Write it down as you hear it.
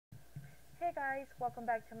guys, welcome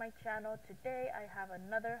back to my channel. Today I have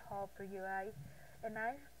another haul for you guys, and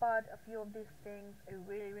I bought a few of these things a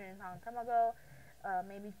really long time ago,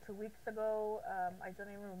 maybe 2 weeks ago. I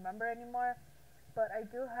don't even remember anymore, but I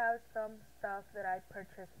do have some stuff that I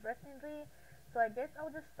purchased recently, so I guess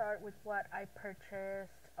I'll just start with what I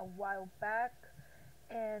purchased a while back.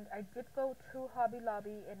 And I did go to Hobby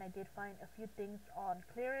Lobby and I did find a few things on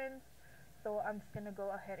clearance, so I'm just gonna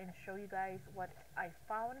go ahead and show you guys what I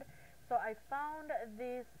found. So I found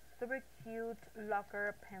this super cute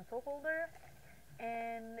locker pencil holder,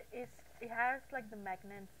 and it has like the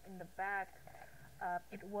magnets in the back.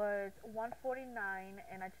 It was $149,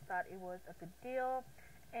 and I just thought it was a good deal,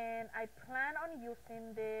 and I plan on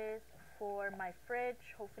using this for my fridge.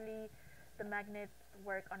 Hopefully the magnets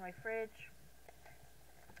work on my fridge.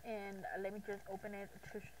 And let me just open it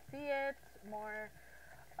to see it more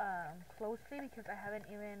closely, because I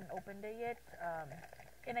haven't even opened it yet.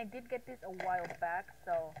 And I did get this a while back,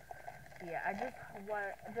 so yeah, I just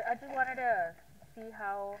wanted to see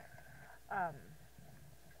how um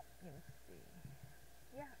let me see.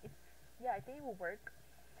 Yeah, I think it will work.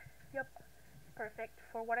 Yep, perfect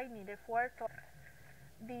for what I need it for. So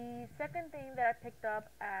the second thing that I picked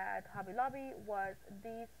up at Hobby Lobby was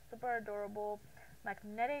this super adorable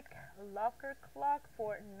magnetic locker clock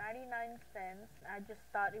for 99 cents. I just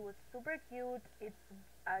thought it was super cute. It's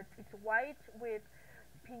white with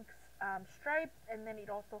pink stripes, and then it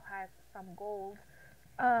also has some gold.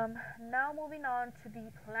 Now moving on to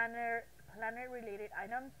the planner related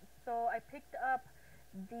items. So I picked up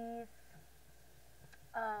these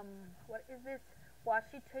what is this,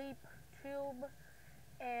 washi tape tube,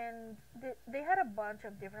 and they had a bunch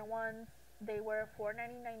of different ones. They were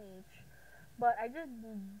 $4.99 each, but I just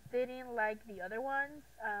didn't like the other ones,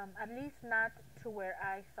 at least not to where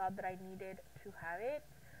I thought that I needed to have it.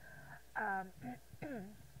 um,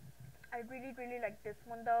 I really like this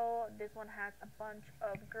one though. This one has a bunch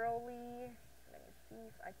of girly, let me see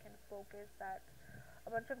if I can focus that,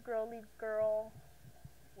 a bunch of girl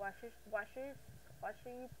washi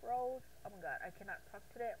rolls. Oh my god, I cannot talk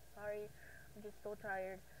today, I'm sorry, I'm just so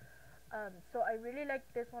tired. So I really like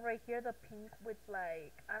this one right here, the pink with,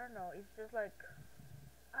 like, I don't know, it's just like,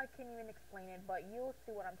 I can't even explain it, but you'll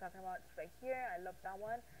see what I'm talking about. It's right here. I love that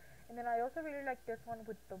one. And then I also really like this one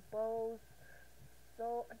with the bows,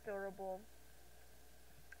 so adorable.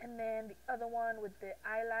 And then the other one with the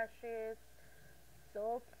eyelashes,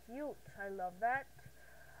 so cute. I love that.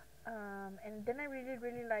 And then I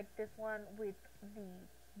really like this one with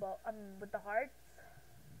the hearts.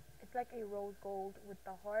 It's like a rose gold with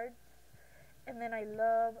the hearts. And then I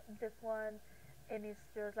love this one, and it's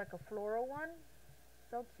just like a floral one,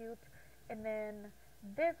 so cute. And then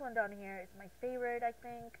this one down here is my favorite. I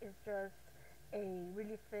think it's just a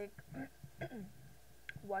really thick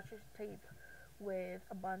washi tape with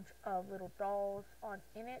a bunch of little dolls on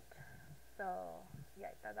in it. So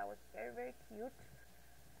yeah, I thought that was very cute.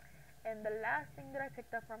 And the last thing that I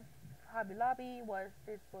picked up from Hobby Lobby was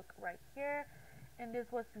this book right here, and this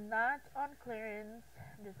was not on clearance,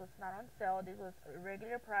 this was not on sale, this was a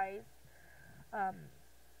regular price. um,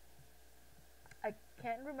 I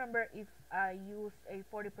can't remember if I used a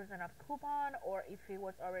 40% off coupon or if it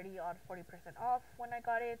was already on 40% off when I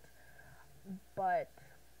got it, but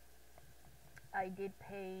I did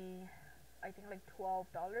pay, I think, like $12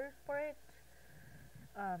 for it.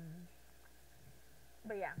 um,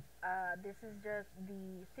 but yeah, this is just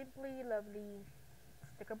the Simply Lovely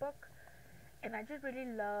sticker book, and I just really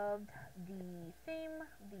loved the theme,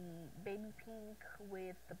 the baby pink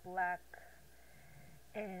with the black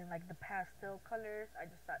and like the pastel colors. I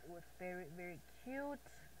just thought it was very cute.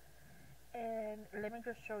 And let me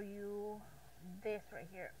just show you this right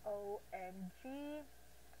here. OMG,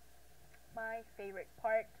 my favorite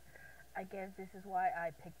part. I guess this is why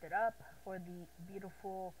I picked it up, for the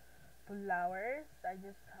beautiful flowers.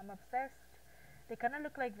 I'm obsessed. They kind of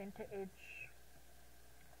look like vintage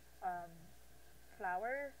um,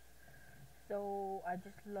 flowers, so I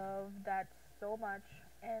just love that so much.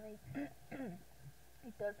 And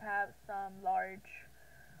it does have some large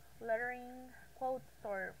lettering, quotes,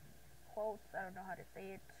 I don't know how to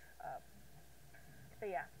say it. So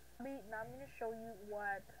yeah, now I'm going to show you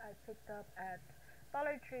what I picked up at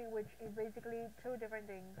Dollar Tree, which is basically two different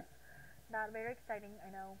things. Not very exciting, I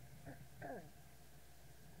know,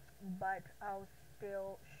 but I'll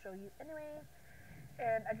still show you anyways.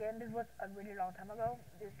 And again, this was a really long time ago.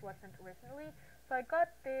 This wasn't recently. So I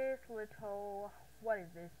got this little, what is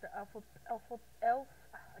this? The elf.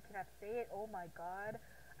 I cannot say it. Oh my god,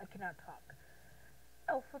 I cannot talk.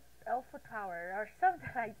 Elfa Tower or something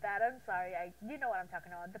like that. I'm sorry. You know what I'm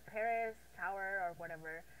talking about. The Paris Tower or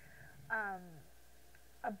whatever. um,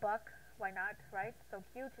 a buck. Why not, right? So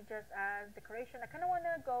cute, just as decoration. I kind of want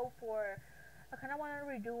to go for. I kind of want to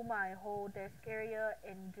redo my whole desk area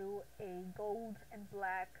and do a gold and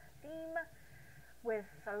black theme with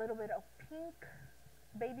a little bit of pink,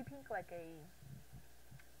 baby pink, like a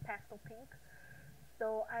pastel pink.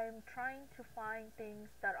 So I'm trying to find things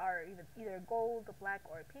that are either gold, black,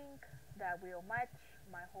 or pink that will match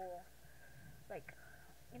my whole, like,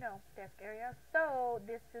 desk area. So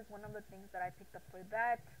this is one of the things that I picked up for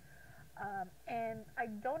that. And I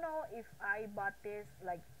don't know if I bought this,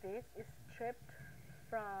 like, this is stripped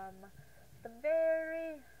from the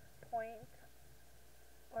very point,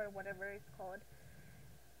 or whatever it's called,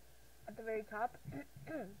 at the very top.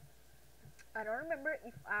 I don't remember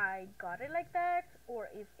if I got it like that or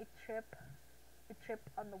if it chipped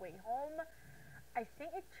on the way home. I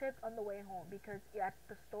think it chipped on the way home because at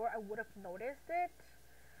the store I would have noticed it.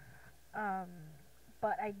 Um,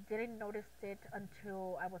 but I didn't notice it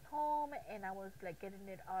until I was home and I was like getting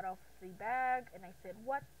it out of the bag and I said,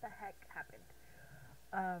 "What the heck happened?"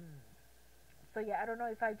 Um, so yeah, I don't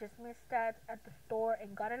know if I just missed that at the store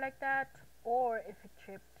and got it like that or if it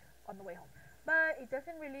chipped on the way home. But it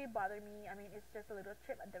doesn't really bother me. I mean, it's just a little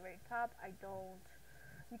chip at the very top.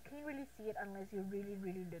 You can't really see it unless you really,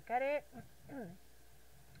 really look at it.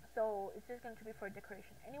 So it's just going to be for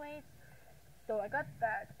decoration anyways. So I got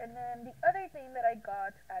that. And then the other thing that I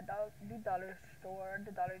got at the dollar store,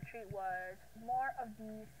 the Dollar Tree, was more of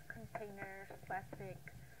these containers, plastic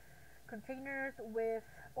containers with,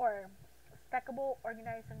 or stackable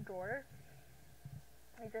organizing drawers.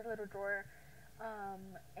 It's just a little drawer,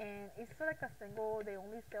 and it's like a single. They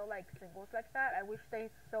only sell like singles like that. I wish they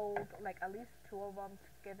sold like at least two of them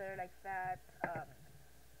together like that.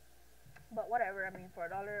 But whatever. I mean, for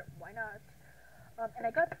 $1, why not? And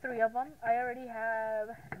I got 3 of them. I already have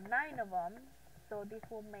 9 of them, so this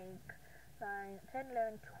will make 9, 10,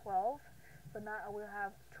 11, 12. So now I will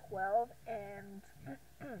have 12, and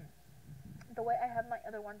the way I have my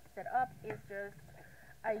other ones set up is just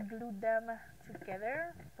I glued them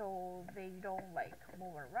together so they don't like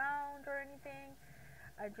move around or anything.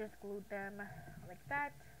 I just glued them like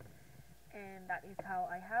that, and that is how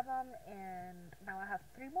I have them. And now I have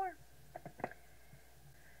 3 more.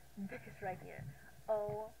 This right here.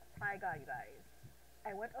 Oh my god, you guys.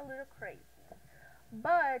 I went a little crazy,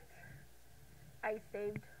 but I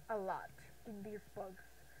saved a lot in these books.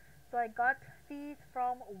 So I got these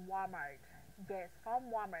from Walmart. Yes, from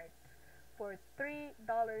Walmart for $3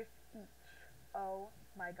 each. Oh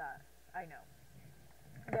my god, I know.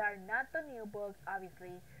 They are not the new books,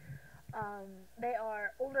 obviously. They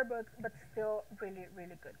are older books, but still really,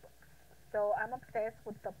 really good books. So I'm obsessed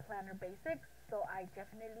with the Planner Basics, so I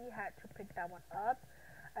definitely had to pick that one up.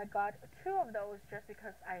 I got 2 of those just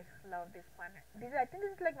because I love this planner. I think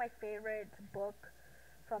this is like my favorite book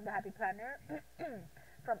from the Happy Planner.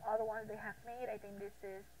 From all the ones they have made, I think this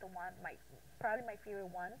is the one, probably my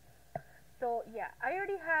favorite one. So yeah, I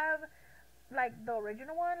already have like the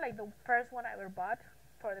original one, like the first one I ever bought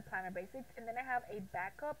for the Planner Basics, and then I have a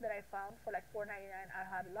backup that I found for like $4.99 at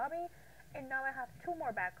Hobby Lobby, and now I have 2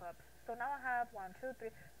 more backups. So now I have 1, 2, 3.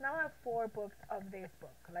 Now I have 4 books of this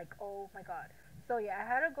book. Like, oh my god. So yeah, I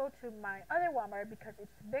had to go to my other Walmart because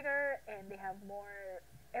it's bigger and they have more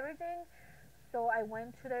everything. So I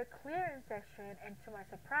went to their clearance section, and to my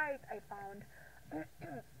surprise, I found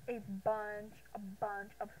a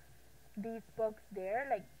bunch of these books there.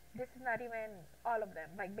 Like, this is not even all of them.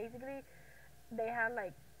 Like, basically, they had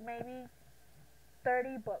like maybe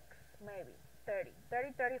 30 books, maybe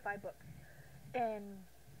 35 books. And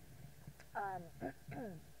um,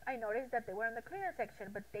 I noticed that they were in the clearance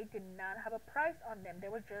section, but they did not have a price on them. They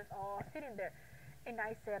were just all sitting there. And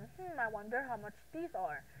I said, I wonder how much these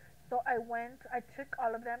are. So I took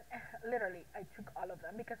all of them, literally, I took all of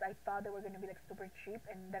them because I thought they were going to be like super cheap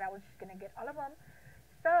and that I was just going to get all of them.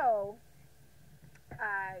 So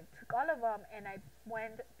I took all of them and I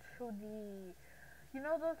went to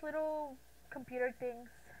those little computer things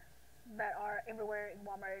that are everywhere in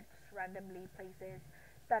Walmart, randomly places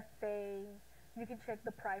that you can check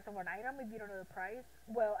the price of an item if you don't know the price.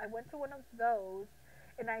 Well, I went to one of those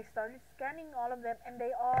and I started scanning all of them, and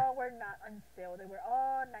they all were not on sale. They were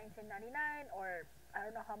all $19.99, or I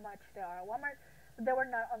don't know how much they are at Walmart. But they were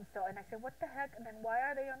not on sale, and I said, "What the heck?" And then why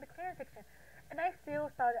are they on the clearance section? And I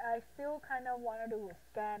still kind of wanted to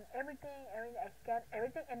scan everything. I scanned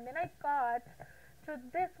everything, and then I got to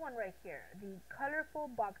this one right here, the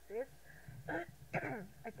colorful boxes.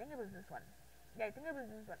 I think it was this one. Yeah, I think it was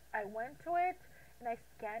this one. I went to it and I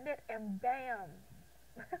scanned it, and bam,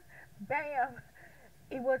 bam,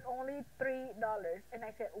 it was only $3. And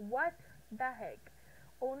I said, what the heck?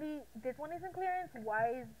 only this one is in clearance.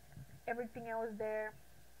 Why is everything else there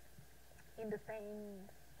in the same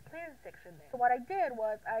clearance section there? So what I did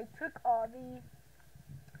was I took all the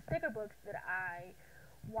sticker books that I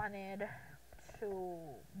wanted to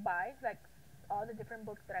buy, like all the different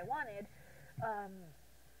books that I wanted, um,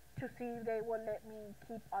 to see if they would let me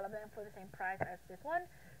keep all of them for the same price as this one.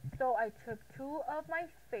 So I took two of my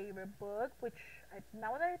favorite books, which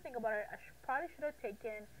now that I think about it, I probably should have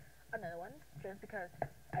taken another one just because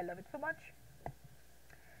I love it so much.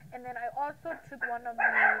 And then I also took one of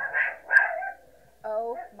the,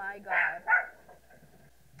 oh my god,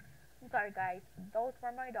 I'm sorry guys, those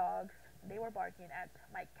were my dogs. They were barking at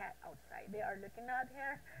my cat outside. They are looking out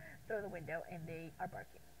here through the window and they are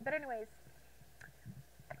barking. But anyways,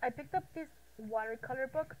 I picked up this watercolor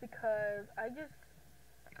book because I just,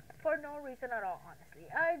 for no reason at all, honestly,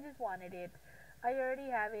 I just wanted it. I already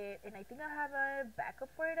have it, and I think I have a backup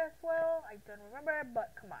for it as well. I don't remember,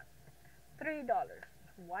 but come on, $3.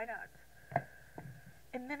 Why not?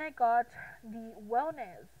 And then I got the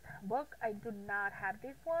wellness book. I do not have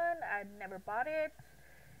this one. I never bought it,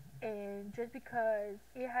 and just because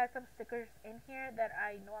it has some stickers in here that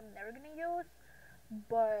I know I'm never gonna use,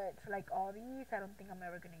 but like all these, I don't think I'm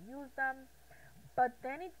ever gonna use them. But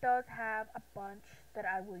then it does have a bunch that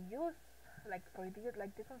I will use, like for these,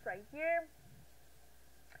 like this one's right here,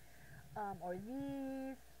 or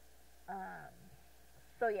these. Um,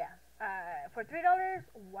 so yeah, for $3,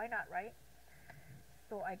 why not, right?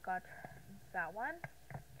 So I got that one,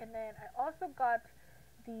 and then I also got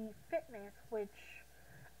the fitness, which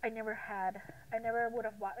I never had. I never would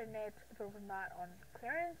have bought it if it was not on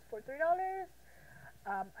clearance for $3.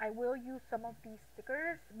 I will use some of these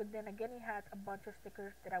stickers, but then again, it has a bunch of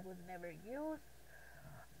stickers that I would never use.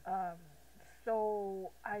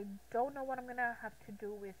 So I don't know what I'm gonna have to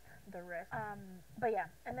do with the rest. But yeah,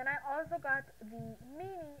 and then I also got the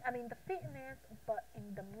the fitness, but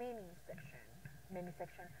in the mini section,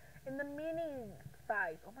 in the mini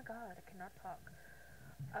size. Oh my god, I cannot talk.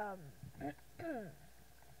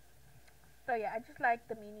 So yeah, I just like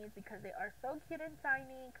the minis because they are so cute and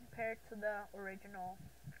tiny compared to the original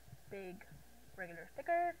big regular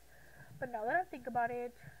stickers. But now that I think about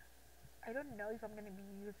it, I don't know if I'm going to be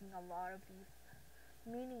using a lot of these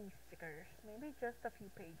mini stickers. Maybe just a few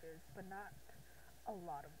pages, but not a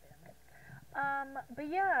lot of them. But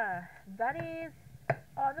yeah, that is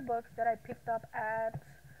all the books that I picked up at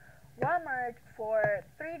Walmart for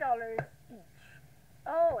 $3 each.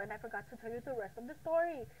 Oh, and I forgot to tell you the rest of the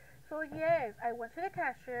story. So yes, I went to the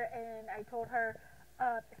cashier and I told her,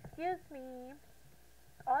 excuse me,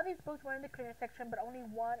 all these books were in the clearance section, but only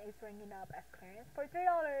one is ringing up as clearance for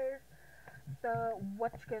 $3. So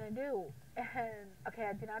what you gonna do? And okay,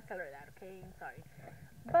 I did not tell her that. Okay, I'm sorry,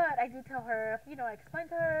 but I did tell her. I explained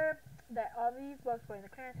to her that all these books were in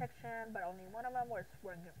the clearance section, but only one of them was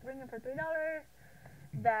ringing for $3.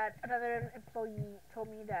 That another employee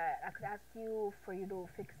told me that I could ask you for you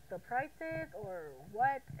to fix the prices or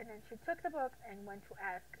what, and then she took the books and went to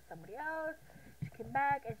ask somebody else. She came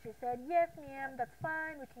back and she said, yes ma'am, that's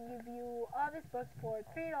fine, we can give you all these books for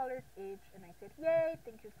 $3 each. And I said, yay,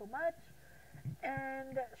 thank you so much.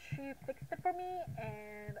 And she fixed it for me,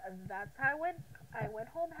 and that's how I went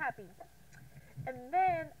home happy. And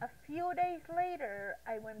then a few days later,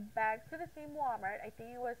 I went back to the same Walmart. I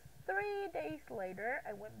think it was 3 days later.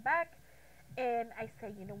 I went back and I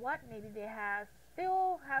said, you know what? Maybe they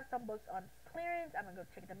still have some books on clearance. I'm gonna go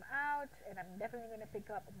check them out, and I'm definitely gonna pick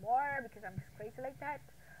up more because I'm just crazy like that.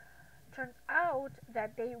 Turns out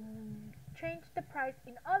that they changed the price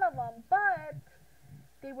in all of them, but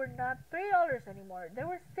they were not $3 anymore. They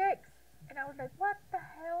were $6, and I was like, what the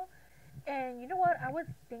hell? And you know what? I was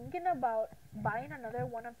thinking about buying another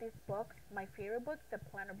one of these books, my favorite books, the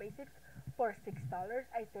Planner Basics, for $6.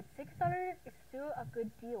 I said $6 is still a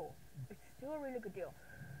good deal. It's still a really good deal.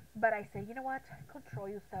 But I said, you know what? Control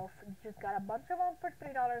yourself. You just got a bunch of them for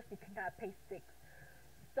 $3. You cannot pay $6.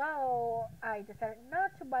 So I decided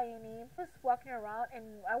not to buy any. I was walking around and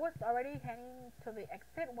I was already heading to the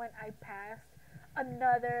exit when I passed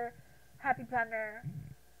another Happy Planner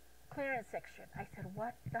clearance section. I said,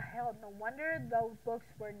 what the hell? No wonder those books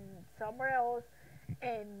were somewhere else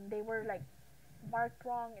and they were like marked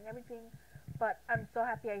wrong and everything. But I'm so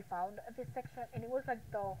happy I found this section, and it was like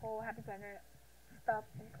the whole Happy Planner stuff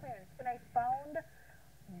in clearance. And I found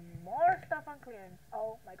more stuff on clearance.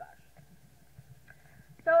 Oh my gosh.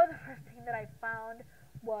 So the first thing that I found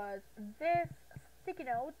was this sticky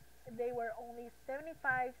notes. They were only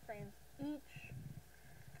 75 cents each.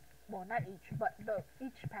 Well, not each, but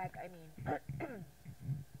each pack, I mean.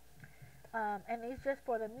 And it's just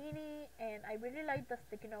for the mini, and I really like the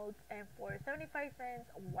sticky notes, and for 75 cents,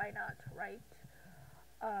 why not, right?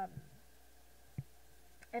 Um,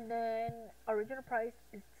 and then original price,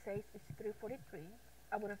 it says it's 343.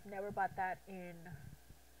 I would have never bought that in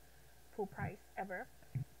full price ever.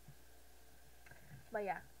 But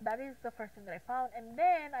yeah, that is the first thing that I found. And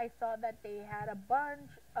then I saw that they had a bunch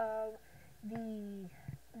of the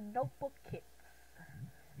notebook kits.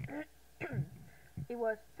 It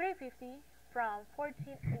was 350 from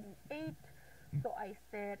 1488. So I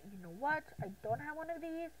said, you know what? I don't have one of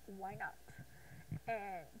these. Why not?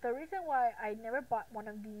 And the reason why I never bought one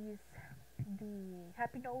of these, the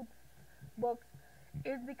Happy Notes books,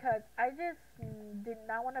 is because I just did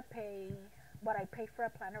not want to pay what I paid for a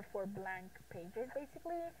planner for blank pages,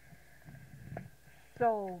 basically.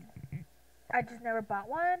 So I just never bought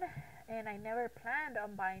one, and I never planned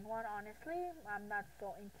on buying one, honestly. I'm not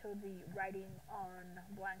so into the writing on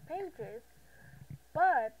blank pages,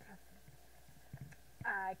 but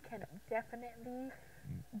I can definitely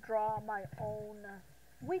draw my own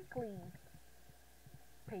weekly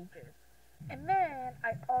pages. And then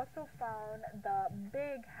I also found the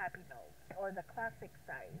big Happy Notes, or the classic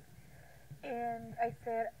size. And I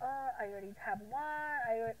said, oh, I already have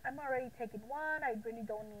one. I'm already taking one. I really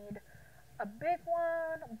don't need a big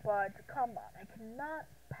one. But come on, I cannot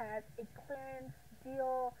pass a clearance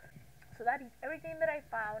deal. So that is everything that I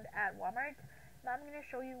found at Walmart. Now I'm going to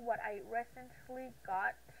show you what I recently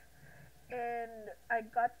got. And I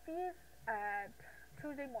got these at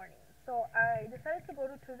Tuesday morning. So I decided to go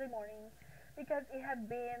to Tuesday morning because it had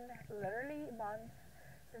been literally months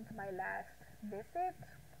since my last visit.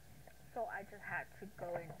 So I just had to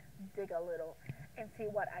go and dig a little and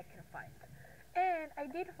see what I can find. And I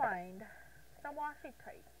did find some washi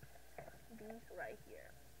tapes. These right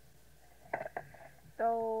here.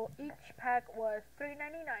 So each pack was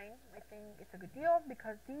 $3.99. I think it's a good deal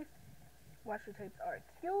because these washi tapes are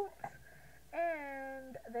cute.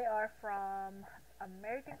 And they are from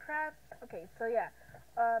American Crafts. Okay, so yeah.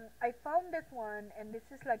 I found this one, and this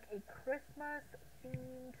is like a Christmas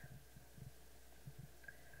themed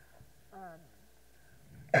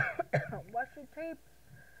washi tape,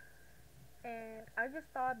 and I just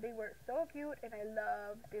thought they were so cute, and I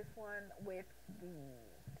love this one with the,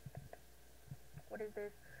 what is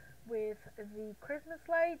this, with the Christmas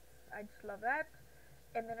lights. I just love that.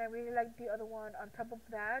 And then I really like the other one on top of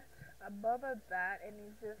that, above of that, and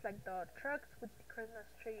it's just like the trucks with the Christmas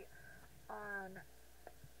tree on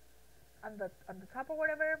the top or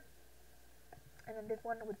whatever. And then this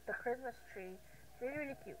one with the Christmas tree, really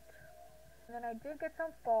really cute. And then I did get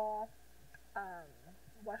some fall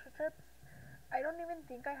washi strips. I don't even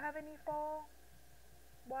think I have any fall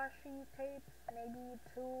washi tapes. Maybe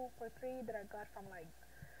 2 or 3 that I got from like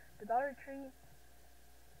the Dollar Tree.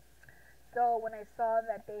 So when I saw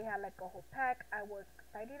that they had like a whole pack, I was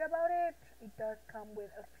excited about it. It does come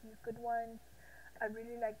with a few good ones. I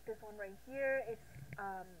really like this one right here.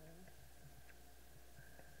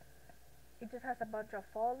 It just has a bunch of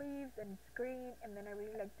fall leaves and it's green. And then I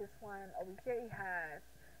really like this one over here. It has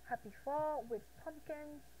Happy Fall with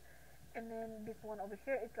pumpkins. And then this one over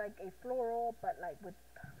here is like a floral, but like with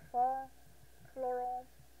fall floral,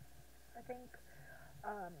 I think.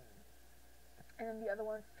 And then the other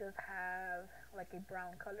ones just have like a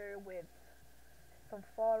brown color with some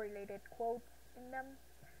fall related quotes in them.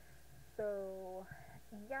 So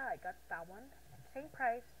yeah, I got that one. Same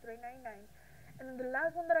price, $3.99. And then the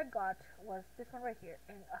last one that I got was this one right here.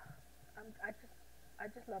 And I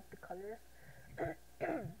just love the colors.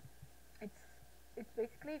 it's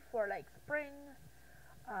basically for like spring.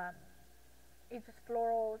 It's just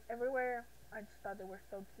florals everywhere. I just thought they were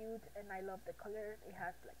so cute, and I love the colors. It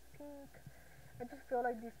has like pink. I just feel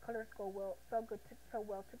like these colors go so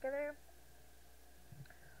well together.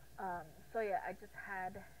 So yeah, I just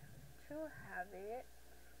had to have it.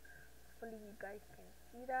 Hopefully you guys can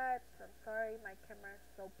see that. So I'm sorry, my camera is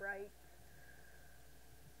so bright.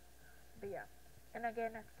 But yeah, and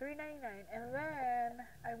again, it's $3.99. And then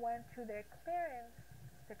I went to their clearance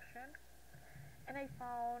section, and I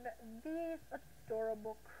found these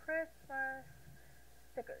adorable Christmas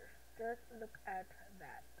stickers. Just look at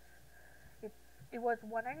that. It was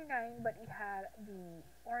 $1.99, but it had the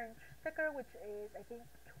orange sticker, which is I think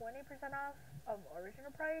 20% off of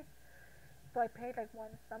original price. So I paid like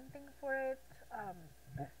one something for it.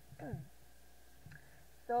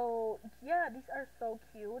 So yeah, these are so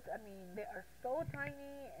cute. I mean, they are so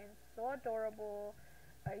tiny and so adorable.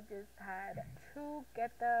 I just had to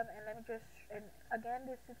get them, and and again,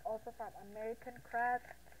 this is also from American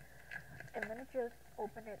Crafts. And let me just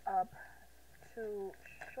open it up to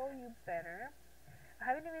show you better. I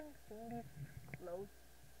haven't even seen these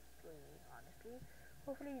closely, honestly.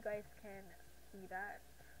 Hopefully you guys can see that.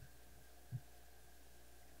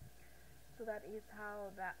 So that is how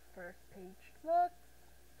that first page looks.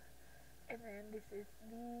 And then this is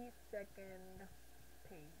the second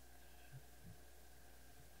page.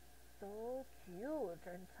 So cute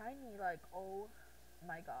and tiny, like, oh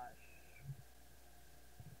my gosh.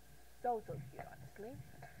 So cute, honestly.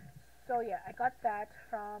 So yeah, I got that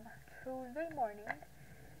from Tuesday morning.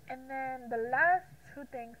 And then the last two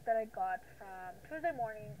things that I got from Tuesday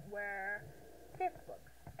morning were these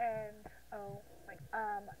books. And oh my,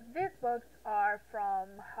 these books are from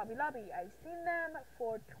Hobby Lobby. I've seen them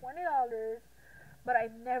for $20, but I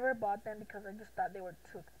never bought them because I just thought they were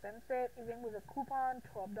too expensive. Even with a coupon,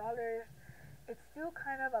 $12. It's still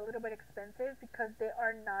kind of a little bit expensive because they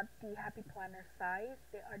are not the Happy Planner size.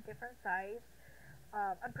 They are different size.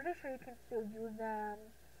 I'm pretty sure you can still use them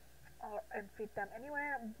and fit them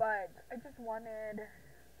anywhere, but I just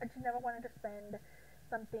never wanted to spend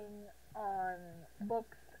something on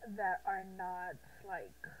books that are not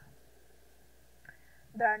like,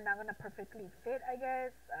 that are not gonna perfectly fit, I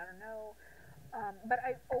guess. I don't know. But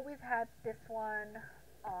I always had this one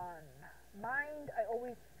on mind.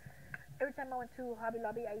 Every time I went to Hobby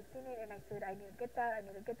Lobby, I seen it and I said, I need to get that. I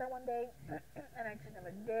need to get that one day, and I just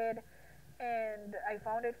never did. And I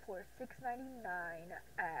found it for $6.99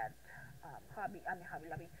 at Hobby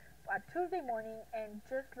Lobby at Tuesday morning, and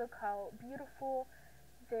just look how beautiful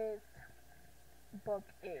this book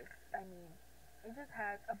is. I mean, it just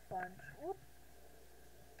has a bunch. Oops,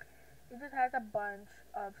 it just has a bunch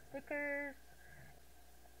of stickers.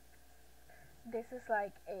 This is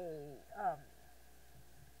like a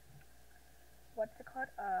what's it called?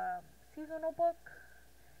 Seasonal book,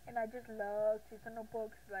 and I just love seasonal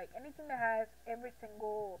books. Like anything that has every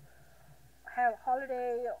single have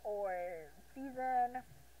holiday or season,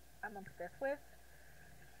 I'm obsessed with.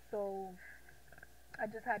 So I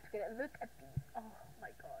just had to get it. Look at these. Oh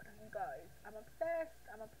my god, you guys. I'm obsessed.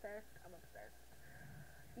 I'm obsessed. I'm obsessed.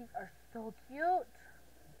 These are so cute.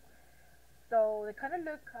 So they kind of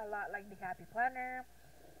look a lot like the Happy Planner.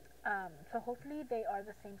 So hopefully they are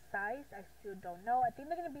the same size. I still don't know. I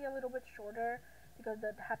think they're gonna be a little bit shorter because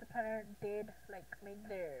the Happy Planner did like make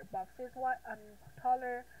their boxes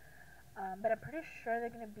taller. But I'm pretty sure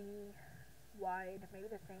they're gonna be wide,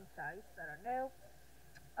 maybe the same size. I don't know.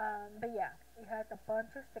 But yeah, it has a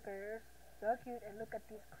bunch of stickers, so cute. And look at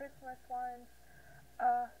these Christmas ones,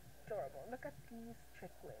 adorable. Look at these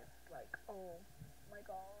checklists, like oh my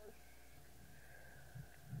gosh.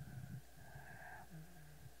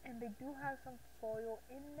 And they do have some foil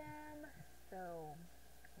in them, so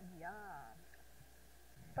yeah.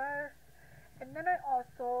 First, and then I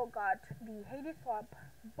also got the Hades Swap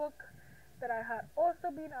book that I had also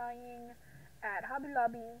been eyeing at Hobby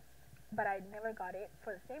Lobby, but I never got it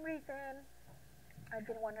for the same reason. I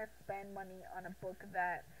didn't want to spend money on a book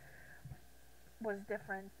that was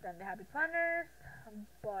different than the Happy Planners,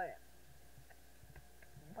 but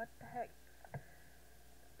what the heck?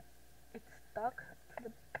 It's stuck to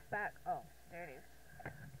the back. Oh, there it is.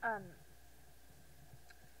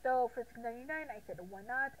 So for $6.99, I said why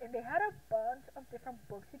not? And they had a bunch of different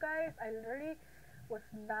books, you guys. I literally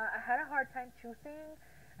I had a hard time choosing.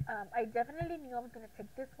 I definitely knew I was gonna take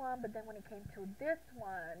this one, but then when it came to this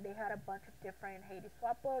one, they had a bunch of different Hades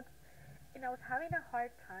Swap books, and I was having a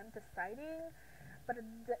hard time deciding. But at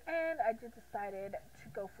the end, I just decided to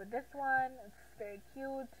go for this one. It's very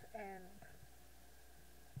cute, and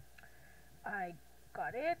I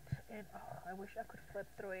got it. And oh, I wish I could flip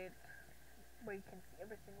through it where you can see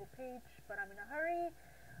every single page, but I'm in a hurry.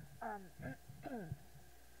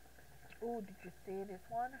 Oh, did you see this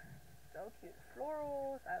one? So cute.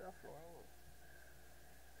 Florals. I love florals.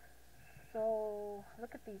 So,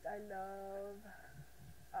 look at these. I love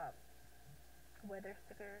weather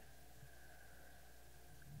stickers.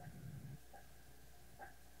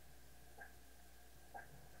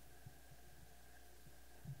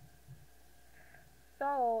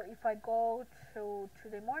 So, if I go to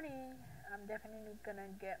Tuesday morning, I'm definitely gonna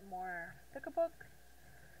get more sticker books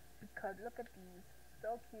because look at these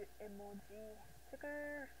so cute emoji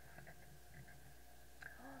stickers.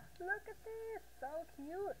 Look at this, so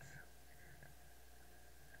cute.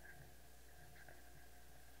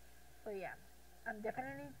 So yeah, I'm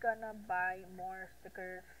definitely gonna buy more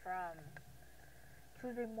stickers from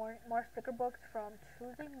Tuesday morning, more sticker books from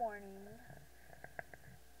Tuesday morning.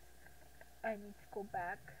 I need to go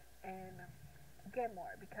back and get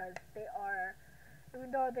more because they are,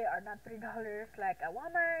 even though they are not $3 like at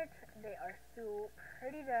Walmart, they are still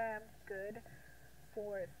pretty damn good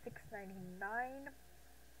for $6.99.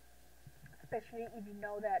 especially if you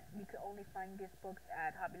know that you can only find these books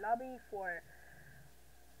at Hobby Lobby for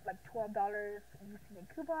like $12 using a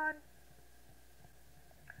coupon.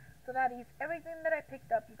 So that is everything that I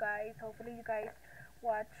picked up, you guys. Hopefully you guys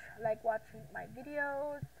like watching my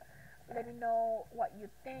videos. Let me know what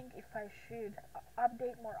you think, if I should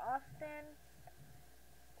update more often.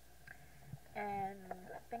 And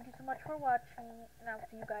thank you so much for watching, and I'll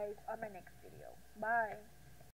see you guys on my next video. Bye.